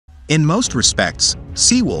In most respects,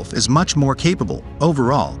 Seawolf is much more capable,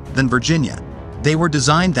 overall, than Virginia. They were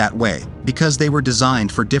designed that way because they were designed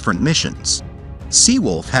for different missions.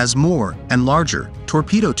 Seawolf has more and larger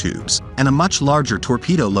torpedo tubes and a much larger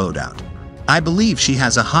torpedo loadout. I believe she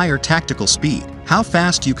has a higher tactical speed, how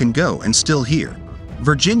fast you can go and still hear.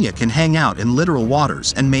 Virginia can hang out in littoral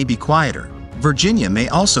waters and may be quieter. Virginia may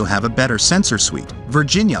also have a better sensor suite.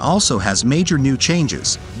 Virginia also has major new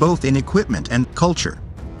changes, both in equipment and culture.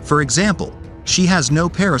 For example, she has no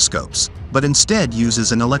periscopes, but instead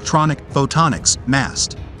uses an electronic photonics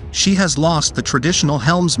mast. She has lost the traditional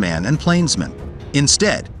helmsman and plainsman.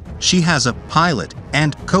 Instead, she has a pilot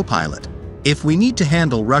and co-pilot. If we need to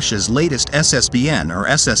handle Russia's latest SSBN or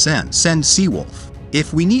SSN, send Seawolf.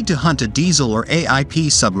 If we need to hunt a diesel or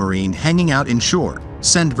AIP submarine hanging out inshore,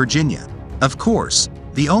 send Virginia. Of course,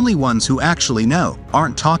 the only ones who actually know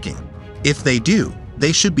aren't talking. If they do,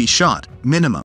 they should be shot, minimum.